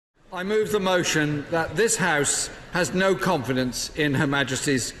I move the motion that this House has no confidence in Her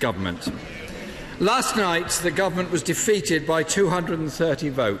Majesty's government. Last night, the government was defeated by 230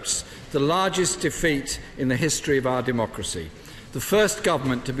 votes, the largest defeat in the history of our democracy. The first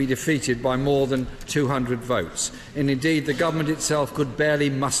government to be defeated by more than 200 votes. And indeed, the government itself could barely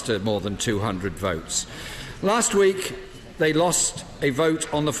muster more than 200 votes. Last week, they lost a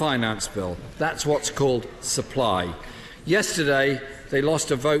vote on the finance bill. That's what's called supply. Yesterday, they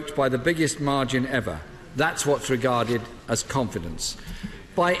lost a vote by the biggest margin ever. That's what's regarded as confidence.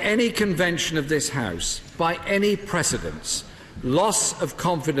 By any convention of this House, by any precedence, loss of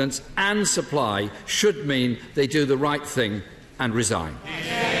confidence and supply should mean they do the right thing and resign.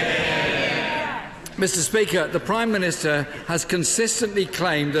 Mr. Speaker, the Prime Minister has consistently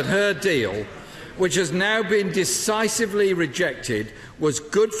claimed that her deal, which has now been decisively rejected, was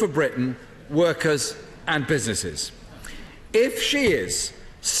good for Britain, workers and businesses. If she is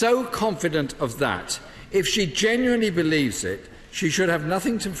so confident of that, if she genuinely believes it, she should have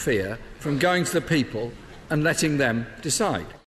nothing to fear from going to the people and letting them decide.